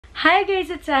Hi guys,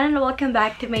 it's Anne and welcome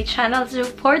back to my channel. So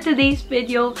for today's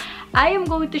video, I am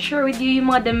going to share with you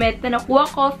yung mga damit na nakuha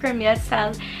ko from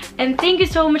YESSTYLE. And thank you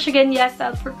so much again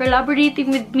YESSTYLE for collaborating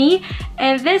with me.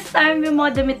 And this time, yung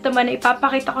mga damit naman na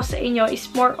ipapakita ko sa inyo is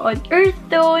more on earth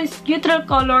tones, neutral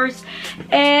colors.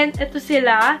 And ito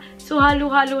sila. So,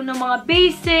 halo-halo ng mga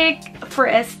basic,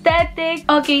 for aesthetic.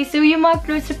 Okay, so yung mga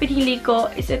clothes na pinili ko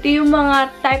is ito yung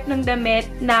mga type ng damit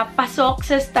na pasok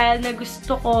sa style na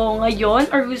gusto ko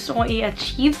ngayon or gusto kong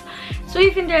i-achieve. So,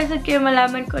 if interested kayo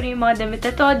malaman ko ano yung mga damit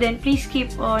na to, then please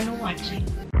keep on watching.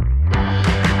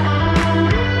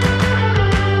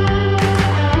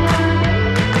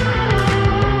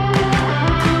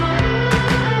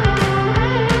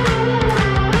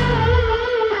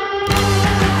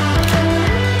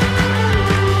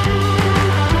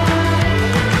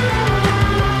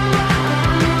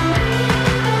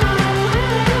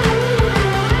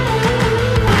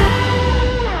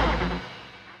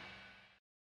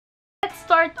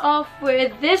 Start off with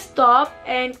this top,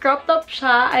 and crop top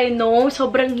siya. I know,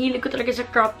 sobrang hilig ko talaga sa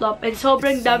crop top and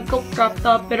sobrang dab ko crop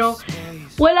top, pero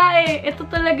wala eh. Ito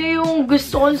talaga yung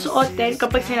gusto kong suotin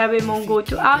kapag sinabi mong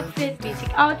go-to outfit, basic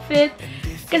outfit.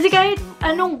 Kasi kahit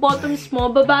anong bottoms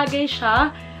mo, babagay siya.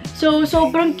 So,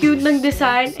 sobrang cute ng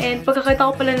design, and pagkakita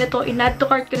ko pala nito, in-add to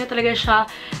cart ko na talaga siya.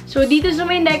 So, dito sa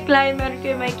may neckline, meron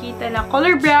kayo makikita na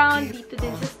color brown, dito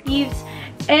din sa sleeves.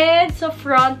 And sa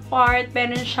front part,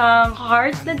 meron siyang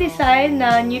heart na design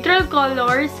na neutral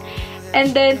colors.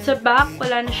 And then sa back,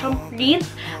 wala na siyang print.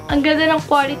 Ang ganda ng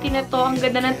quality na to. Ang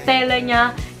ganda ng tela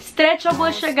niya.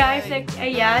 Stretchable siya guys. Like,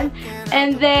 ayan.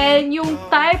 And then, yung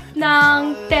type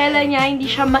ng tela niya, hindi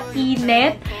siya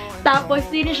mainit. Tapos,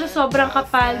 hindi siya sobrang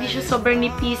kapal. Hindi siya sobrang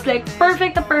nipis. Like,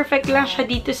 perfect na perfect lang siya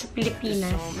dito sa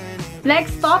Pilipinas.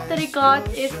 Next top that I got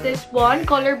is this one.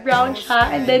 Color brown siya.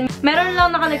 And then, meron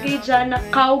lang nakalagay dyan na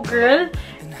cowgirl.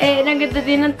 And ang ganda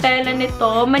din ng tela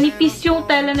nito. Manipis yung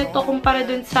tela nito kumpara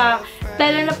dun sa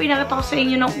tela na pinakita ko sa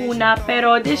inyo ng una.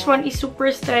 Pero this one is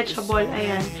super stretchable.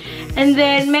 Ayan. And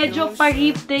then, medyo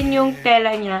parip din yung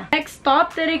tela niya. Next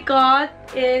top that I got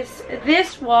is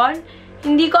this one.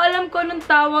 Hindi ko alam kung anong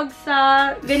tawag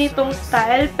sa ganitong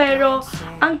style. Pero,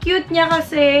 ang cute niya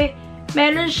kasi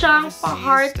meron siyang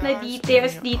pa-heart na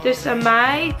details dito sa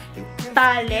may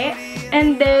tali.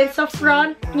 And then, sa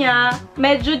front niya,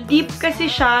 medyo deep kasi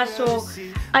siya. So,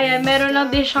 ayan, meron lang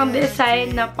din siyang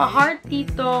design na pa-heart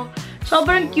dito.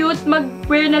 Sobrang cute.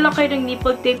 Mag-wear na lang kayo ng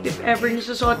nipple tape if ever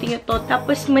nasusuotin ito.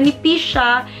 Tapos, manipis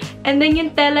siya. And then,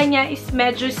 yung tela niya is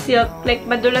medyo silk. Like,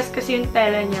 madulas kasi yung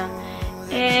tela niya.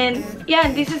 And, yeah,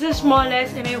 this is the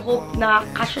smallest and I hope na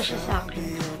kasya siya sa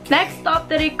akin. Next top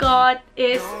that I got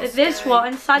is this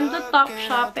one. Sando top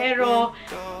siya, pero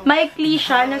maikli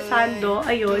siya na sando.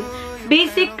 Ayun.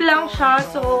 Basic lang siya.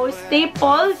 So,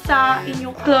 staple sa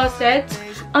inyong closet.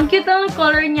 Ang cute lang ng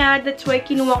color niya. That's why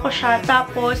kinuha ko siya.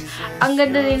 Tapos, ang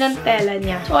ganda din ng tela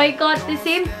niya. So, I got the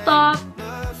same top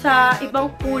sa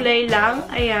ibang kulay lang.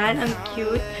 Ayan. Ang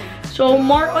cute. So,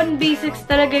 more on basics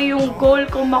talaga yung goal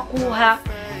kong makuha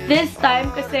this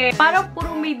time kasi parang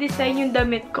puro may design yung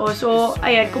damit ko. So,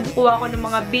 ayan, kumukuha ko ng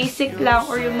mga basic lang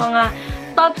or yung mga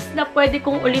tops na pwede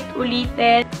kong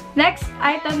ulit-ulitin. Next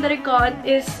item that I got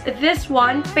is this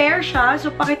one. Pair siya.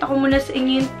 So, pakita ko muna sa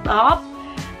inyo yung top.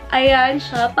 Ayan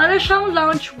siya. Para siyang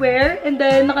loungewear. And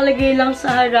then, nakalagay lang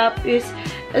sa harap is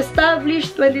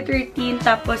established 2013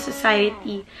 tapos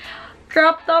society.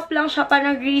 Crop top lang siya.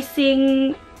 Parang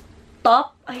racing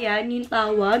top. Ayan, yung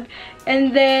tawag.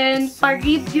 And then,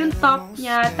 parib yung top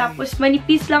niya. Tapos,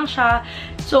 manipis lang siya.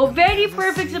 So, very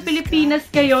perfect sa Pilipinas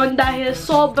ngayon dahil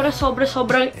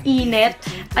sobrang init.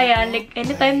 Ayan, like,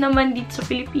 anytime naman dito sa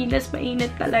Pilipinas,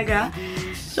 mainit talaga.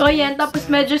 So, ayan. Tapos,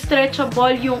 medyo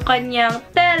stretchable yung kanyang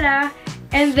tela.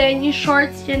 And then, yung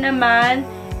shorts niya naman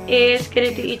is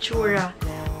ganito yung itsura.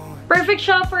 Perfect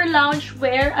siya for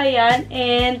loungewear, ayan,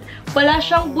 and wala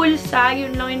siyang bulsa,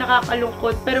 yun lang yung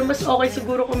nakakalungkot, pero mas okay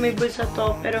siguro kung may bulsa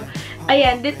to, pero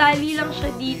ayan, detalye lang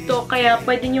siya dito, kaya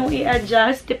pwede nyong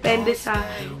i-adjust, depende sa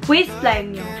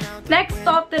waistline nyo. Next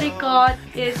top that I got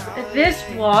is this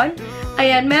one.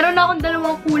 Ayan, meron akong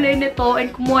dalawang kulay nito,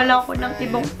 and kumuha lang ako ng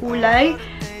ibang kulay,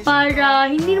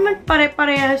 para hindi naman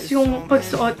pare-parehas yung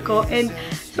pagsuot ko, and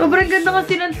sobrang ganda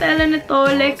kasi ng tela nito,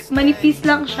 like, manipis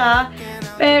lang siya,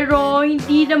 pero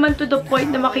hindi naman to the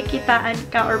point na makikitaan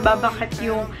ka or babakat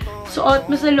yung suot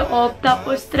mo sa loob.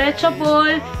 Tapos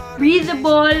stretchable,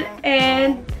 breathable,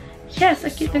 and yes,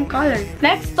 a cute color.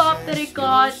 Next top that I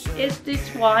got is this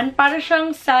one. Para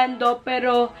siyang sando,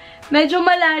 pero medyo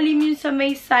malalim yun sa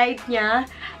may side niya.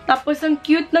 Tapos ang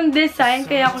cute ng design,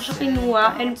 kaya ako siya kinuha.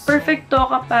 And perfect to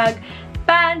kapag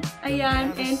pants.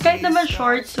 Ayan. And kahit naman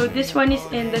shorts. So, this one is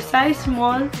in the size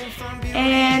small.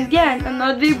 And yan,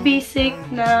 another basic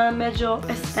na medyo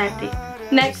aesthetic.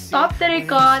 Next top that I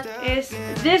got is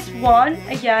this one.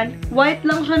 Ayan. White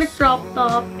lang siya na crop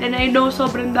top. And I know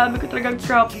sobrang dami ko talagang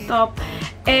crop top.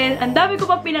 And ang dami ko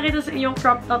pa pinakita sa inyong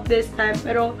crop top this time.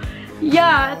 Pero,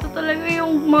 yeah, ito talaga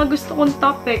yung mga gusto kong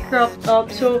top crop top.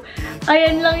 So,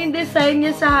 ayan lang yung design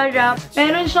niya sa harap.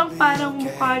 Meron siyang parang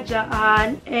mukha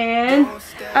dyan. And,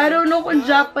 I don't know kung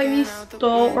Japanese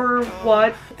to or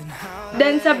what.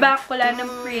 Then, sa back, wala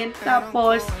ng print.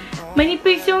 Tapos,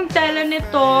 manipis yung tela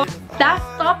nito. Last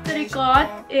top that I got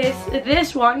is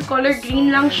this one. Color green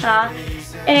lang siya.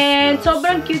 And,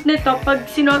 sobrang cute nito. Pag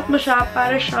sinuot mo siya,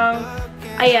 para siyang,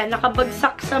 ayan,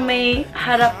 nakabagsak sa may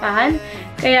harapan.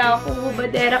 Kaya kung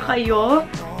hubadera kayo,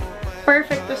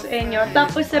 perfect to sa inyo.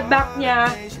 Tapos sa back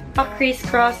niya,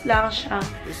 pa-crisscross lang siya.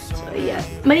 So, ayan.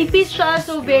 Manipis siya,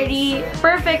 so very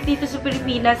perfect dito sa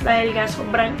Pilipinas dahil nga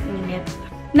sobrang init.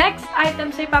 Next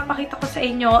items na ipapakita ko sa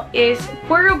inyo is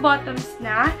puro bottoms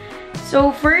na.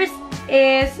 So, first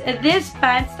is this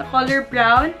pants, the color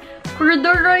brown.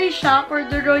 Corduroy siya.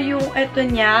 Corduroy yung ito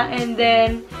niya. And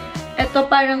then, ito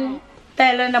parang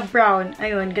tela na brown.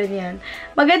 Ayun, ganyan.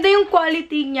 Maganda yung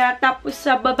quality niya. Tapos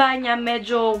sa baba niya,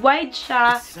 medyo wide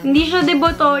siya. Hindi siya de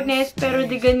botones, pero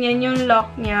di ganyan yung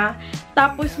lock niya.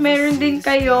 Tapos meron din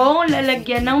kayong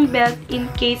lalagyan ng belt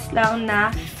in case lang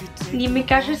na hindi may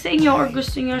kasya sa inyo or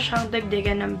gusto nyo siyang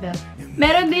dagdagan ng belt.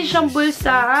 Meron din siyang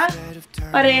bulsa.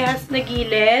 Parehas na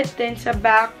gilid. Then sa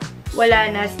back,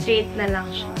 wala na. Straight na lang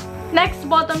siya. Next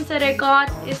bottom that I got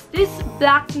is this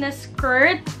black na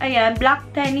skirt. Ayan, black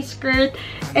tennis skirt.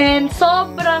 And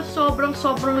sobrang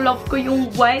love ko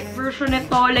yung white version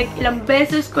nito. Like, ilang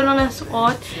beses ko lang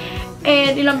nasuot.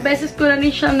 And ilang beses ko lang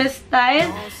din siyang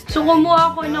na-style. So,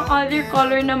 kumuha ko ng other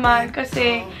color naman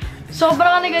kasi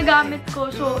sobrang nagagamit ko.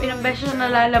 So, ilang beses siya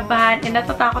nalalabahan. And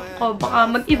natatakot ko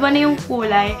baka mag-iba na yung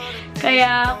kulay.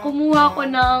 Kaya, kumuha ko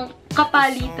ng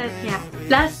kapalitan niya.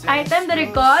 Last item that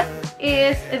I got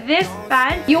is this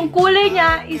pants. Yung kulay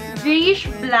niya is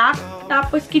grayish black.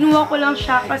 Tapos, kinuha ko lang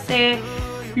siya kasi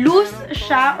loose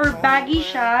siya or baggy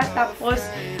siya. Tapos,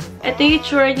 ito yung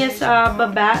itsura niya sa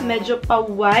baba. Medyo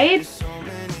pa-wide.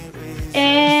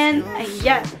 And,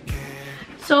 ayan.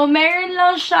 So, meron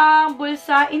lang siyang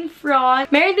bulsa in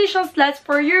front. Meron din siyang slats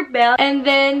for your belt. And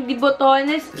then, di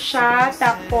botones siya.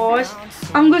 Tapos,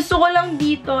 ang gusto ko lang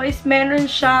dito is meron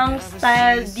siyang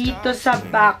style dito sa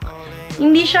back.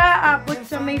 Hindi siya abot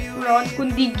sa may front,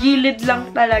 kundi gilid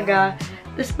lang talaga.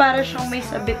 Tapos, para siyang may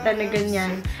sabitan na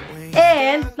ganyan.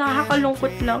 And,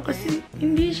 nakakalungkot lang kasi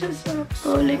hindi siya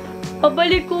sakto. Like,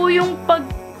 pabalik ko yung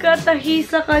pagkatahi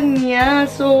sa kanya.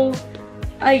 So,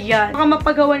 ayan. Baka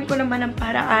mapagawan ko naman ng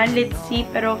paraan. Let's see.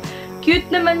 Pero,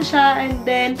 cute naman siya. And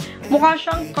then, mukha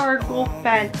siyang cargo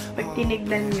pants pag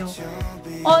tinignan nyo.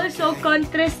 Also,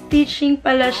 contrast stitching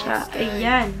pala siya.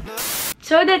 Ayan.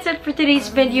 So, that's it for today's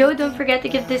video. Don't forget to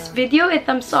give this video a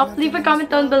thumbs up, leave a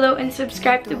comment down below, and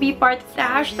subscribe to be part of the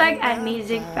hashtag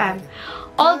AmazingFam.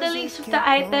 All the links of the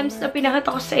items na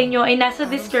pinakita ko sa inyo ay nasa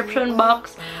description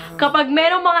box. Kapag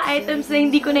merong mga items na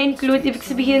hindi ko na-include, ibig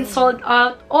sabihin sold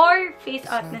out or phase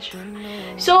out na siya.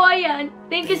 So, ayan.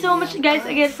 Thank you so much guys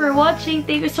again for watching.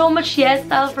 Thank you so much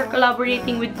YESSTYLE for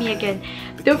collaborating with me again.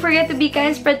 Don't forget to be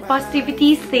kind, spread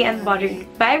positivity, stay unbothered.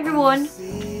 Bye everyone!